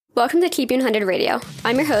Welcome to Keep You 100 Radio.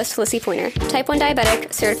 I'm your host, Lissy Pointer, type 1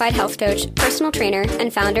 diabetic, certified health coach, personal trainer,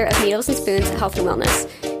 and founder of Needles and Spoons Health and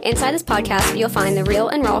Wellness. Inside this podcast, you'll find the real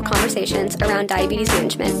and raw conversations around diabetes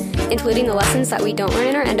management, including the lessons that we don't learn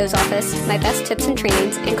in our endo's office, my best tips and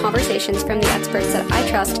trainings, and conversations from the experts that I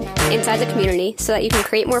trust inside the community so that you can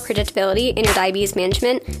create more predictability in your diabetes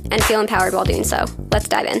management and feel empowered while doing so. Let's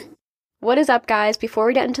dive in. What is up, guys? Before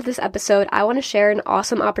we get into this episode, I want to share an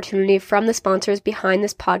awesome opportunity from the sponsors behind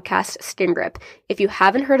this podcast, SkinGrip. If you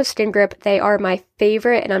haven't heard of SkinGrip, they are my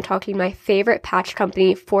favorite, and I'm talking my favorite patch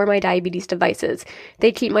company for my diabetes devices.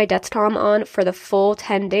 They keep my Dexcom on for the full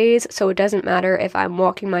 10 days, so it doesn't matter if I'm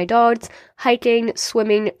walking my dogs, hiking,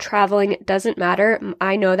 swimming, traveling, it doesn't matter.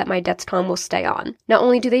 I know that my Dexcom will stay on. Not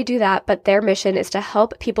only do they do that, but their mission is to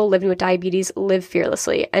help people living with diabetes live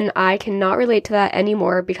fearlessly, and I cannot relate to that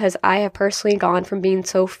anymore because I have personally gone from being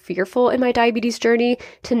so fearful in my diabetes journey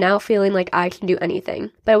to now feeling like I can do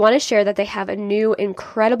anything. But I want to share that they have a new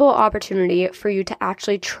incredible opportunity for you to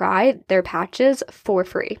actually try their patches for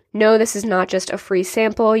free. No, this is not just a free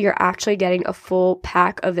sample. You're actually getting a full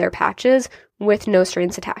pack of their patches with no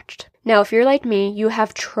strings attached. Now, if you're like me, you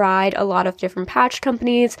have tried a lot of different patch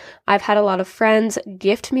companies. I've had a lot of friends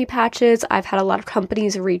gift me patches. I've had a lot of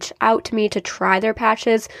companies reach out to me to try their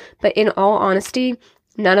patches, but in all honesty,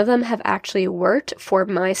 none of them have actually worked for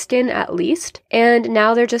my skin, at least, and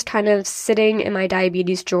now they're just kind of sitting in my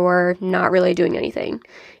diabetes drawer, not really doing anything.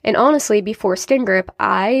 And honestly, before SkinGrip,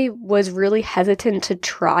 I was really hesitant to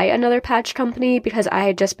try another patch company because I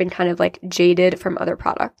had just been kind of like jaded from other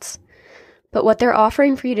products. But what they're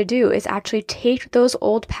offering for you to do is actually take those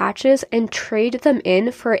old patches and trade them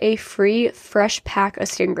in for a free, fresh pack of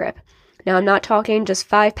SkinGrip. Now, I'm not talking just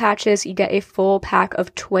 5 patches. You get a full pack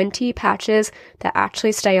of 20 patches that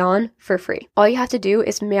actually stay on for free. All you have to do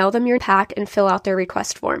is mail them your pack and fill out their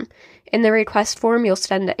request form. In the request form, you'll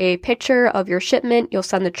send a picture of your shipment, you'll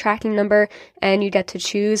send the tracking number, and you get to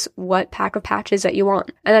choose what pack of patches that you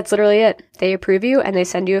want. And that's literally it. They approve you and they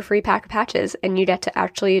send you a free pack of patches, and you get to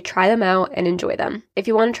actually try them out and enjoy them. If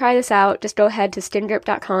you want to try this out, just go ahead to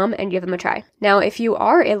skingrip.com and give them a try. Now, if you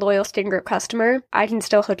are a loyal SkinGrip customer, I can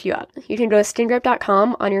still hook you up. You can go to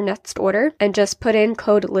skingrip.com on your next order and just put in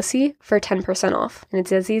code Lissy for 10% off. And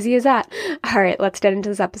it's as easy as that. All right, let's get into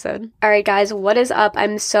this episode. All right, guys, what is up?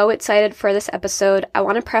 I'm so excited for this episode. I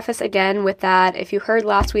want to preface again with that if you heard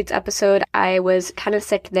last week's episode, I was kind of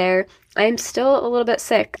sick there. I am still a little bit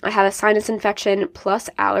sick. I have a sinus infection plus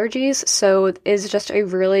allergies, so it is just a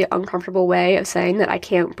really uncomfortable way of saying that I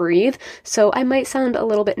can't breathe. So I might sound a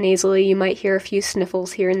little bit nasally. You might hear a few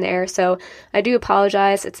sniffles here and there. So I do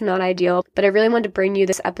apologize. It's not ideal, but I really wanted to bring you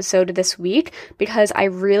this episode this week because I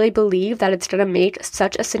really believe that it's going to make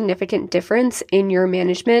such a significant difference in your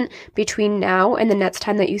management between now and the next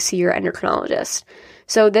time that you see your endocrinologist.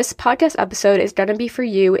 So this podcast episode is going to be for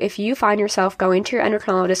you if you find yourself going to your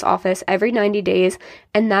endocrinologist office every 90 days,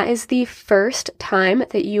 and that is the first time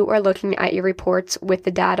that you are looking at your reports with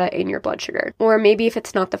the data in your blood sugar. Or maybe if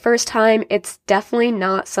it's not the first time, it's definitely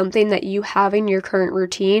not something that you have in your current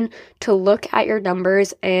routine to look at your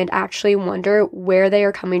numbers and actually wonder where they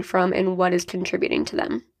are coming from and what is contributing to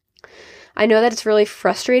them. I know that it's really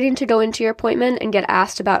frustrating to go into your appointment and get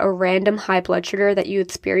asked about a random high blood sugar that you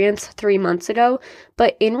experienced 3 months ago,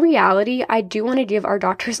 but in reality, I do want to give our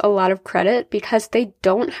doctors a lot of credit because they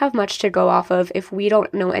don't have much to go off of if we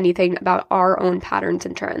don't know anything about our own patterns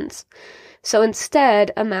and trends. So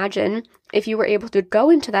instead, imagine if you were able to go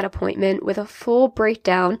into that appointment with a full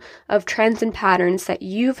breakdown of trends and patterns that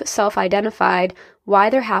you've self-identified, why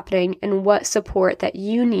they're happening, and what support that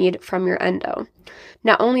you need from your endo.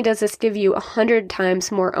 Not only does this give you 100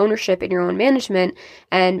 times more ownership in your own management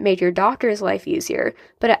and make your doctor's life easier,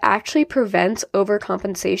 but it actually prevents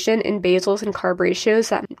overcompensation in basals and carb ratios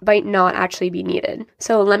that might not actually be needed.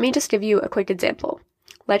 So let me just give you a quick example.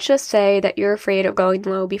 Let's just say that you're afraid of going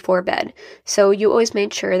low before bed, so you always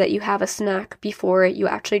make sure that you have a snack before you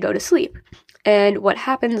actually go to sleep. And what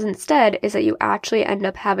happens instead is that you actually end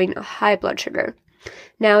up having a high blood sugar.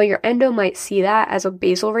 Now, your endo might see that as a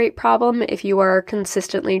basal rate problem if you are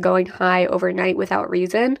consistently going high overnight without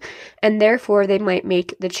reason, and therefore they might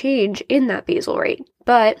make the change in that basal rate.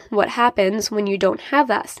 But what happens when you don't have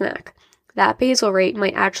that snack? That basal rate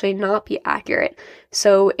might actually not be accurate.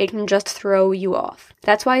 so it can just throw you off.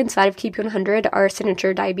 That's why inside of Keep You 100, our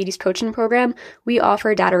signature diabetes coaching program, we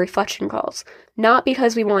offer data reflection calls. Not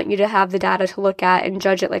because we want you to have the data to look at and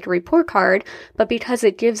judge it like a report card, but because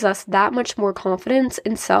it gives us that much more confidence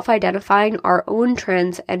in self-identifying our own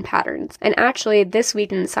trends and patterns. And actually, this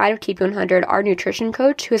week inside of Keep You 100, our nutrition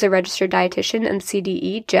coach, who is a registered dietitian and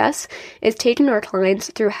CDE, Jess, is taking our clients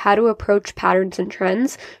through how to approach patterns and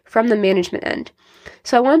trends from the management end.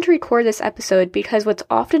 So I wanted to record this episode because what's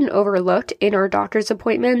often overlooked in our doctor's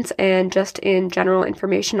appointments and just in general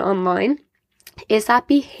information online is that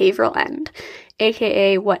behavioral end,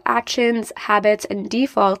 aka what actions, habits, and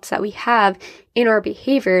defaults that we have in our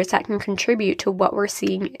behaviors that can contribute to what we're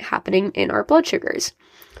seeing happening in our blood sugars.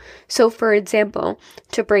 So for example,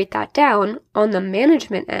 to break that down, on the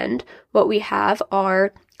management end, what we have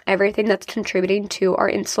are everything that's contributing to our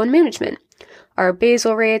insulin management. Our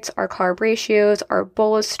basal rates, our carb ratios, our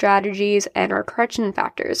bolus strategies, and our correction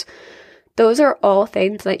factors. Those are all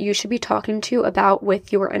things that you should be talking to about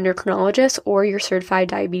with your endocrinologist or your certified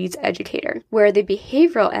diabetes educator, where the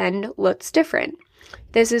behavioral end looks different.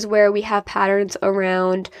 This is where we have patterns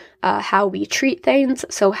around how we treat things,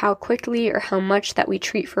 so how quickly or how much that we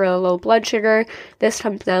treat for a low blood sugar. This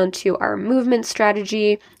comes down to our movement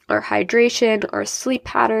strategy, our hydration, our sleep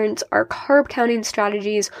patterns, our carb counting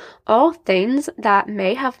strategies, all things that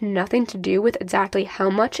may have nothing to do with exactly how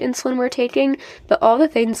much insulin we're taking, but all the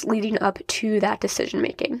things leading up to that decision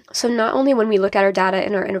making. So not only when we look at our data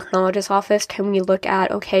in our endocrinologist's office can we look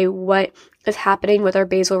at, okay, what is happening with our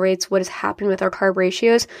basal rates, what is happening with our carb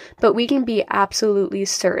ratios, but we can be absolutely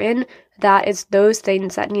certain that it's those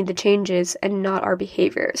things that need the changes and not our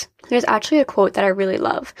behaviors. There's actually a quote that I really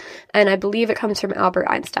love, and I believe it comes from Albert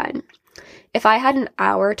Einstein. If I had an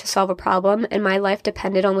hour to solve a problem and my life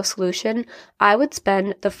depended on the solution, I would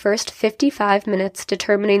spend the first 55 minutes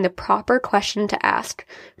determining the proper question to ask.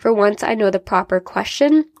 For once I know the proper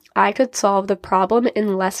question, I could solve the problem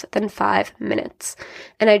in less than 5 minutes.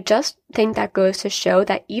 And I just think that goes to show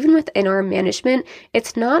that even within our management,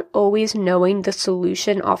 it's not always knowing the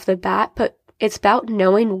solution off the bat, but it's about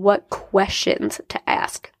knowing what questions to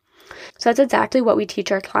ask. So that's exactly what we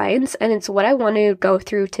teach our clients, and it's what I want to go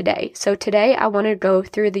through today. So today I want to go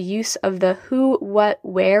through the use of the who, what,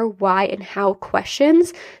 where, why, and how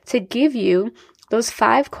questions to give you those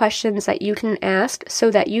 5 questions that you can ask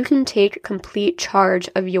so that you can take complete charge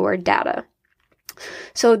of your data.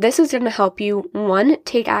 So this is going to help you, 1,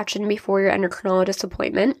 take action before your endocrinologist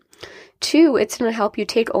appointment. 2, it's going to help you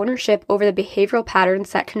take ownership over the behavioral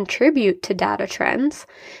patterns that contribute to data trends.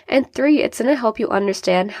 And 3, it's going to help you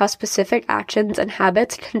understand how specific actions and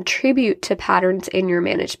habits contribute to patterns in your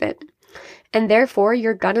management. And therefore,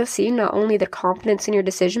 you're going to see not only the confidence in your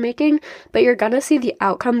decision making, but you're going to see the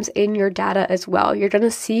outcomes in your data as well. You're going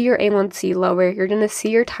to see your A1C lower, you're going to see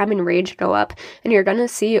your time in range go up, and you're going to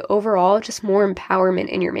see overall just more empowerment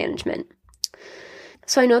in your management.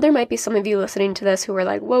 So I know there might be some of you listening to this who are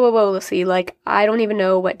like, whoa, Lucy, like, I don't even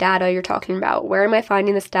know what data you're talking about. Where am I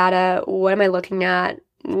finding this data? What am I looking at?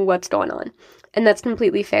 What's going on? And that's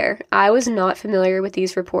completely fair. I was not familiar with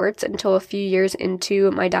these reports until a few years into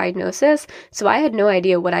my diagnosis, so I had no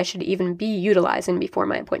idea what I should even be utilizing before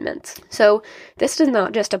my appointments. So this does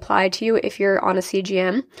not just apply to you if you're on a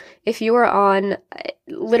CGM. If you are on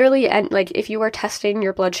literally, and like if you are testing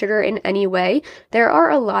your blood sugar in any way, there are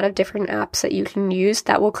a lot of different apps that you can use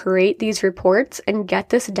that will create these reports and get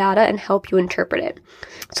this data and help you interpret it.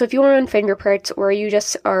 So if you are on Fingerprint or you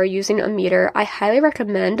just are using a meter, I highly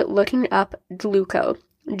recommend looking up Glooko,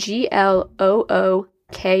 Glooko.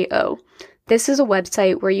 This is a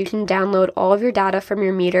website where you can download all of your data from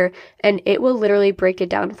your meter and it will literally break it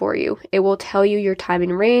down for you. It will tell you your time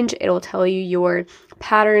in range, it'll tell you your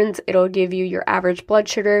patterns, it'll give you your average blood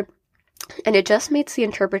sugar, and it just makes the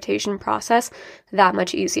interpretation process that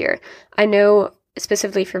much easier. I know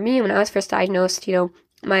specifically for me, when I was first diagnosed,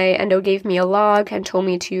 my endo gave me a log and told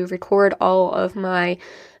me to record all of my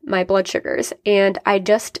blood sugars, and I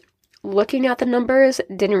just looking at the numbers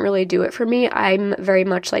didn't really do it for me. I'm very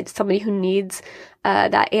much like somebody who needs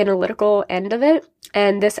that analytical end of it,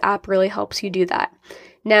 and this app really helps you do that.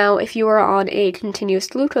 Now, if you are on a continuous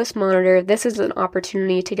glucose monitor, this is an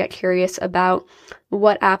opportunity to get curious about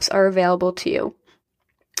what apps are available to you.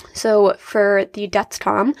 So for the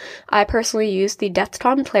Dexcom, I personally use the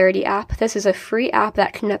Dexcom Clarity app. This is a free app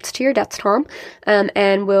that connects to your Dexcom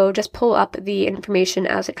and will just pull up the information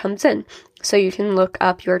as it comes in. So you can look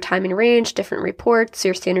up your time in range, different reports,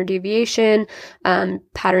 your standard deviation,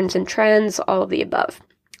 patterns and trends, all of the above.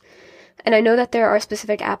 And I know that there are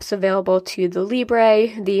specific apps available to the Libre,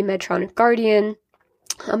 the Medtronic Guardian,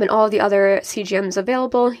 and all of the other CGMs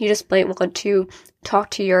available. You just might want to talk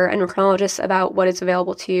to your endocrinologist about what is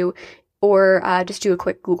available to you, or just do a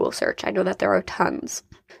quick Google search. I know that there are tons.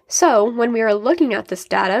 So when we are looking at this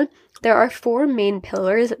data, there are 4 main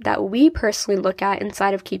pillars that we personally look at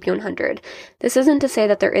inside of Keep You 100. This isn't to say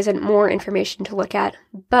that there isn't more information to look at,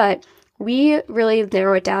 but we really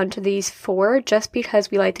narrow it down to these 4 just because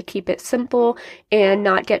we like to keep it simple and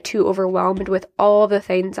not get too overwhelmed with all the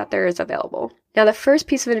things that there is available. Now, the first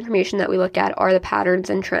piece of information that we look at are the patterns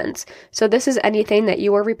and trends. So this is anything that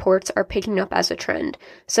your reports are picking up as a trend.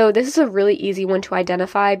 So this is a really easy one to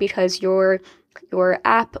identify because your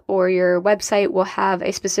app or your website will have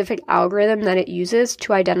a specific algorithm that it uses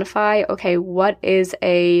to identify, okay, what is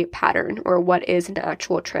a pattern or what is an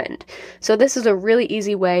actual trend. So this is a really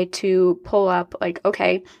easy way to pull up, like,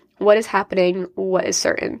 okay, what is happening, what is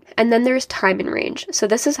certain. And then there's time and range. So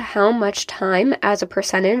this is how much time as a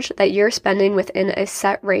percentage that you're spending within a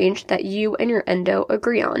set range that you and your endo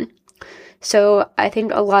agree on. So I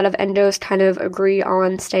think a lot of endos kind of agree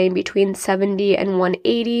on staying between 70 and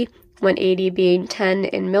 180, 180 being 10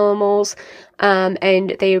 in millimoles,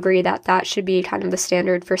 and they agree that that should be kind of the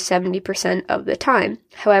standard for 70% of the time.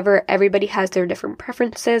 However, everybody has their different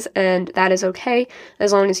preferences, and that is okay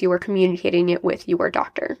as long as you are communicating it with your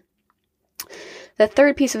doctor. The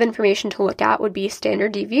third piece of information to look at would be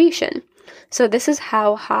standard deviation. So this is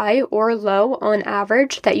how high or low on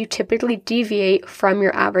average that you typically deviate from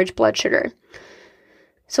your average blood sugar.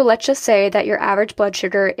 So let's just say that your average blood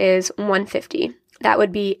sugar is 150. That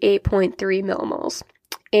would be 8.3 millimoles.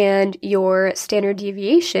 And your standard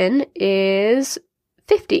deviation is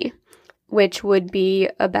 50, which would be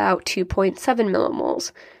about 2.7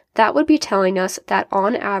 millimoles. That would be telling us that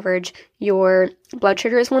on average, your blood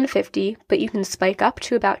sugar is 150, but you can spike up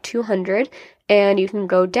to about 200 and you can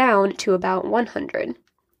go down to about 100.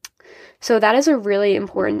 So that is a really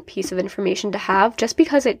important piece of information to have just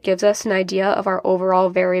because it gives us an idea of our overall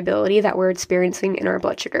variability that we're experiencing in our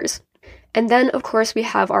blood sugars. And then, of course, we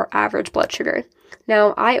have our average blood sugar.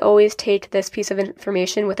 Now, I always take this piece of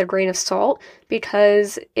information with a grain of salt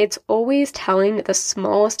because it's always telling the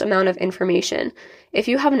smallest amount of information. If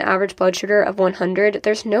you have an average blood sugar of 100,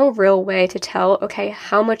 there's no real way to tell, okay,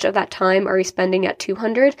 how much of that time are you spending at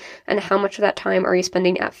 200 and how much of that time are you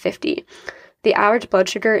spending at 50? The average blood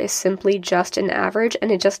sugar is simply just an average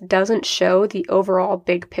and it just doesn't show the overall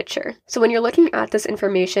big picture. So when you're looking at this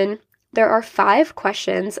information, there are 5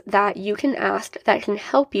 questions that you can ask that can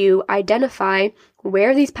help you identify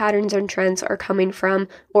where these patterns and trends are coming from,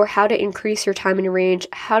 or how to increase your time in range,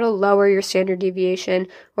 how to lower your standard deviation,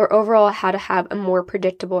 or overall how to have a more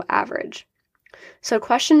predictable average. So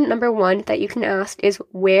question number 1 that you can ask is,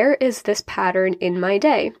 where is this pattern in my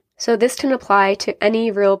day? So this can apply to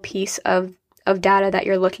any real piece of data that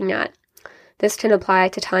you're looking at. This can apply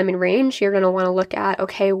to time and range. You're going to want to look at,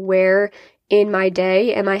 okay, where in my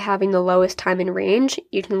day am I having the lowest time in range?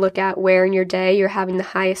 You can look at where in your day you're having the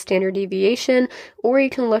highest standard deviation, or you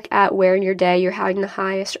can look at where in your day you're having the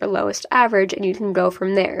highest or lowest average, and you can go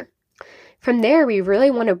from there. From there, we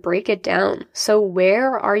really want to break it down. So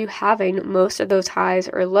where are you having most of those highs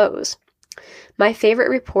or lows? My favorite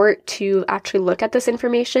report to actually look at this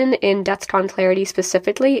information in Dexcom Clarity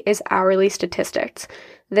specifically is hourly statistics.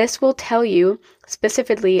 This will tell you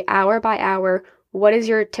specifically hour by hour, what is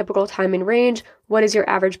your typical time in range? What is your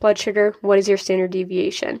average blood sugar? What is your standard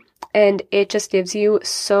deviation? And it just gives you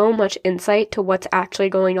so much insight to what's actually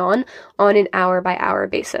going on an hour by hour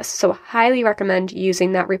basis. So highly recommend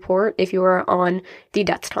using that report if you are on the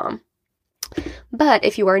Dexcom. But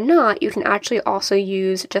if you are not, you can actually also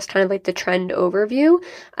use just kind of like the trend overview.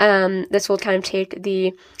 This will kind of take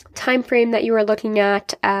the time frame that you are looking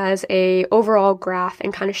at as a overall graph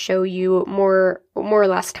and kind of show you more or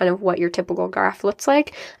less kind of what your typical graph looks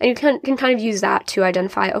like. And you can kind of use that to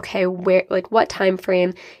identify, okay, where, like, what time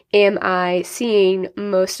frame am I seeing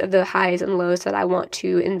most of the highs and lows that I want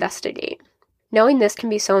to investigate. Knowing this can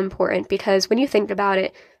be so important because when you think about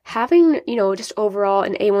it, having, just overall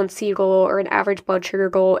an A1C goal or an average blood sugar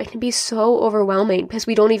goal, it can be so overwhelming because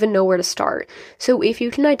we don't even know where to start. So if you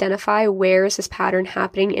can identify where is this pattern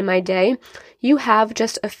happening in my day, you have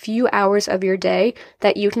just a few hours of your day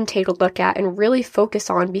that you can take a look at and really focus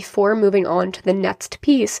on before moving on to the next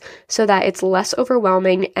piece so that it's less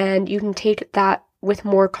overwhelming and you can take that with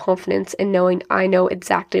more confidence in knowing I know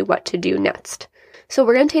exactly what to do next. So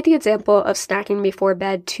we're going to take the example of snacking before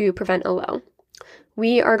bed to prevent a low.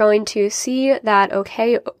 We are going to see that,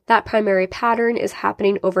 okay, that primary pattern is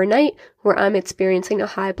happening overnight where I'm experiencing a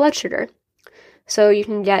high blood sugar. So you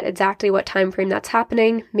can get exactly what time frame that's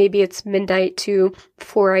happening. Maybe it's midnight to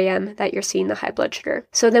 4 a.m. that you're seeing the high blood sugar.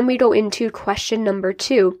 So then we go into question number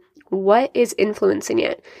 2. What is influencing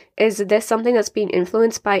it? Is this something that's being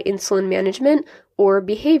influenced by insulin management or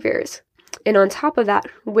behaviors? And on top of that,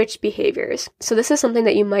 which behaviors? So this is something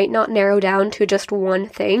that you might not narrow down to just one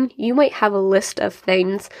thing. You might have a list of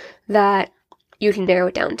things that you can narrow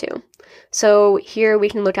it down to. So here we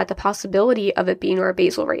can look at the possibility of it being our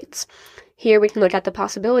basal rates. Here we can look at the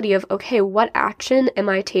possibility of, okay, what action am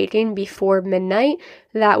I taking before midnight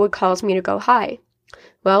that would cause me to go high?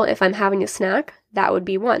 Well, if I'm having a snack, that would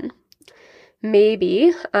be one.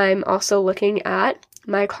 Maybe I'm also looking at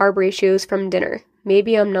my carb ratios from dinner.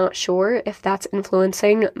 Maybe I'm not sure if that's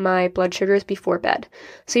influencing my blood sugars before bed.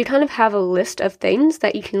 So you kind of have a list of things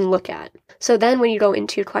that you can look at. So then when you go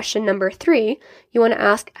into question number 3, you want to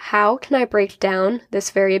ask, how can I break down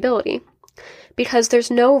this variability? Because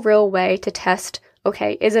there's no real way to test,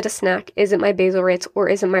 okay, is it a snack, is it my basal rates, or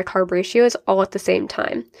is it my carb ratios all at the same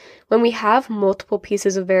time? When we have multiple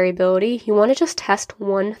pieces of variability, you want to just test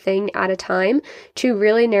one thing at a time to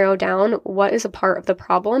really narrow down what is a part of the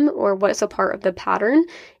problem or what is a part of the pattern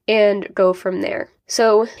and go from there.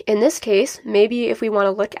 So in this case, maybe if we want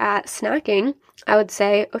to look at snacking, I would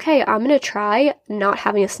say, okay, I'm going to try not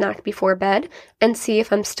having a snack before bed and see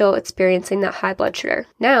if I'm still experiencing that high blood sugar.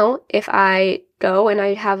 Now, if I go and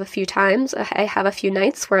I have a few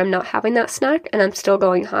nights where I'm not having that snack and I'm still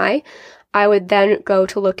going high, I would then go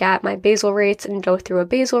to look at my basal rates and go through a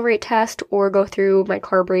basal rate test or go through my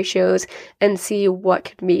carb ratios and see what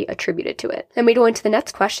could be attributed to it. Then we go into the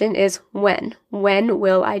next question is when? When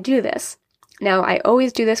will I do this? Now, I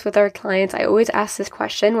always do this with our clients. I always ask this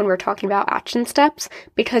question when we're talking about action steps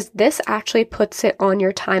because this actually puts it on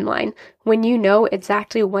your timeline. When you know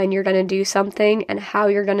exactly when you're going to do something and how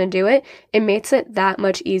you're going to do it, it makes it that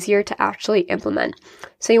much easier to actually implement.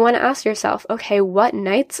 So you want to ask yourself, okay, what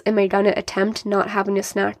nights am I going to attempt not having a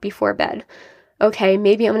snack before bed? Okay,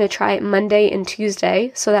 maybe I'm going to try it Monday and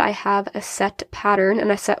Tuesday so that I have a set pattern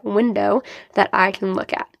and a set window that I can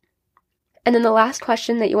look at. And then the last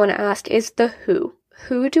question that you want to ask is the who.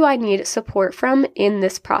 Who do I need support from in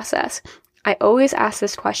this process? I always ask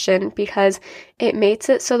this question because it makes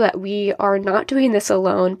it so that we are not doing this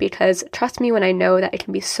alone, because trust me when I know that it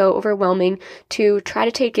can be so overwhelming to try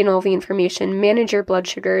to take in all the information, manage your blood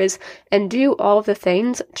sugars, and do all of the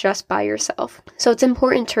things just by yourself. So it's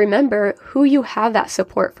important to remember who you have that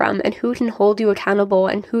support from and who can hold you accountable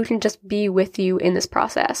and who can just be with you in this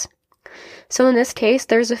process. So in this case,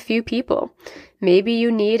 there's a few people. Maybe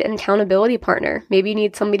you need an accountability partner. Maybe you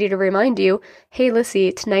need somebody to remind you, hey,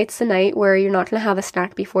 Lissy, tonight's the night where you're not going to have a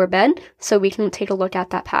snack before bed, so we can take a look at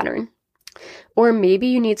that pattern. Or maybe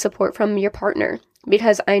you need support from your partner,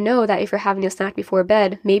 because I know that if you're having a snack before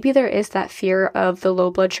bed, maybe there is that fear of the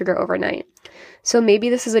low blood sugar overnight. So maybe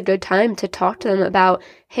this is a good time to talk to them about,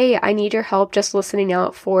 hey, I need your help just listening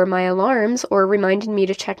out for my alarms or reminding me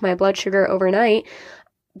to check my blood sugar overnight,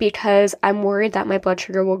 because I'm worried that my blood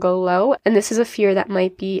sugar will go low, and this is a fear that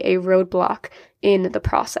might be a roadblock in the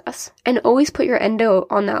process. And always put your endo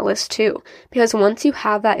on that list too, because once you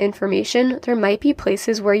have that information, there might be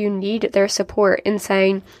places where you need their support in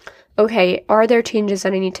saying, okay, are there changes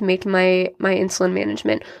that I need to make to my insulin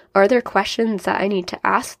management? Are there questions that I need to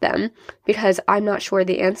ask them because I'm not sure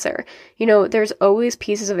the answer? You know, there's always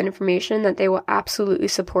pieces of information that they will absolutely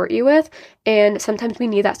support you with, and sometimes we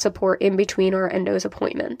need that support in between our endo's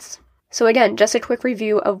appointments. So again, just a quick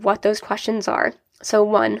review of what those questions are. So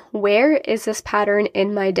 1, where is this pattern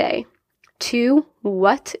in my day? 2,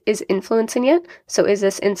 what is influencing it? So is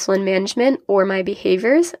this insulin management or my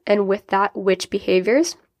behaviors? And with that, which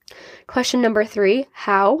behaviors? Question number 3,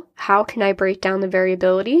 how? How can I break down the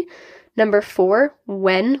variability? Number 4,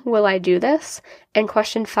 when will I do this? And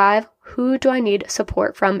question 5, who do I need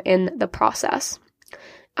support from in the process?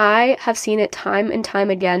 I have seen it time and time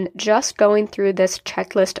again, just going through this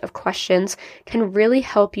checklist of questions can really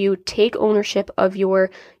help you take ownership of your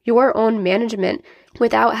own management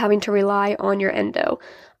without having to rely on your endo.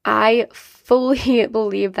 I fully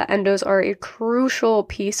believe that endos are a crucial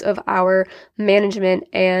piece of our management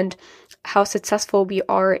and how successful we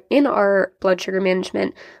are in our blood sugar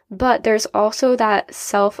management, but there's also that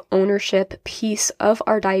self-ownership piece of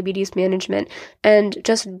our diabetes management, and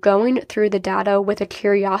just going through the data with a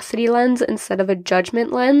curiosity lens instead of a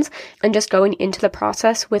judgment lens, and just going into the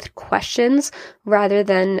process with questions rather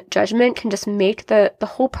than judgment can just make the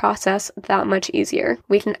whole process that much easier.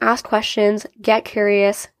 We can ask questions, get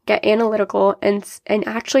curious, get analytical, and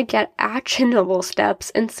actually get actionable steps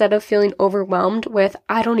instead of feeling overwhelmed with,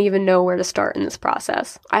 I don't even know where to start in this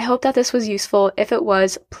process. I hope that this was useful. If it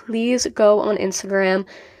was, please go on Instagram,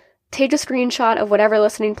 take a screenshot of whatever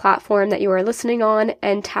listening platform that you are listening on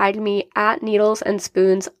and tag me at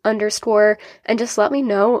needlesandSpoons_, and just let me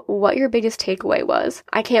know what your biggest takeaway was.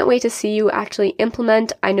 I can't wait to see you actually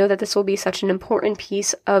implement. I know that this will be such an important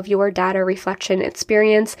piece of your data reflection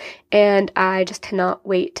experience, and I just cannot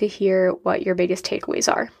wait to hear what your biggest takeaways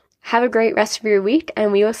are. Have a great rest of your week,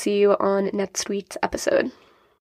 and we will see you on next week's episode.